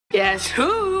Guess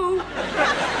who?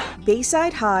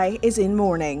 Bayside High is in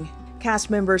mourning. Cast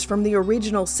members from the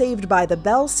original Saved by the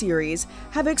Bell series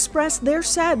have expressed their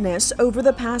sadness over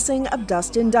the passing of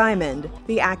Dustin Diamond,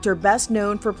 the actor best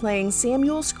known for playing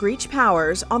Samuel Screech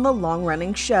Powers on the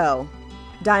long-running show.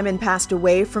 Diamond passed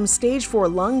away from stage 4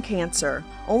 lung cancer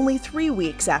only 3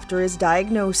 weeks after his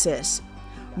diagnosis.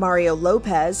 Mario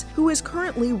Lopez, who is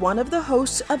currently one of the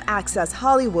hosts of Access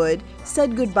Hollywood,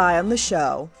 said goodbye on the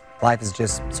show. Life is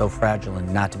just so fragile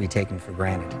and not to be taken for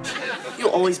granted.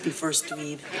 You'll always be first,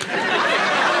 Tweed.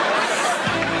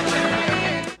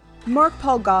 Mark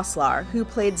Paul Gosselaar, who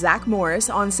played Zach Morris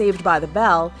on Saved by the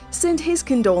Bell, sent his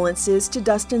condolences to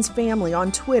Dustin's family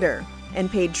on Twitter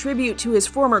and paid tribute to his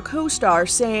former co-star,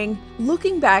 saying,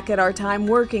 "Looking back at our time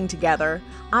working together,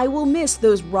 I will miss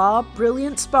those raw,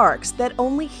 brilliant sparks that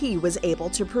only he was able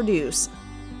to produce."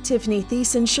 Tiffani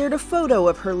Thiessen shared a photo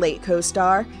of her late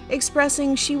co-star,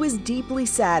 expressing she was deeply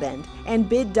saddened and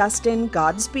bid Dustin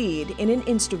Godspeed in an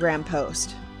Instagram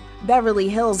post. Beverly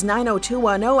Hills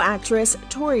 90210 actress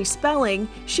Tori Spelling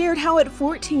shared how at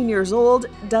 14 years old,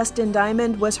 Dustin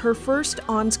Diamond was her first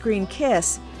on-screen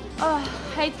kiss. "Oh,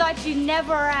 I thought you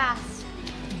never asked."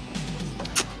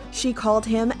 She called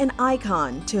him an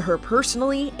icon to her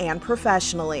personally and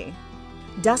professionally.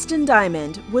 Dustin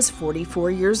Diamond was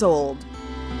 44 years old.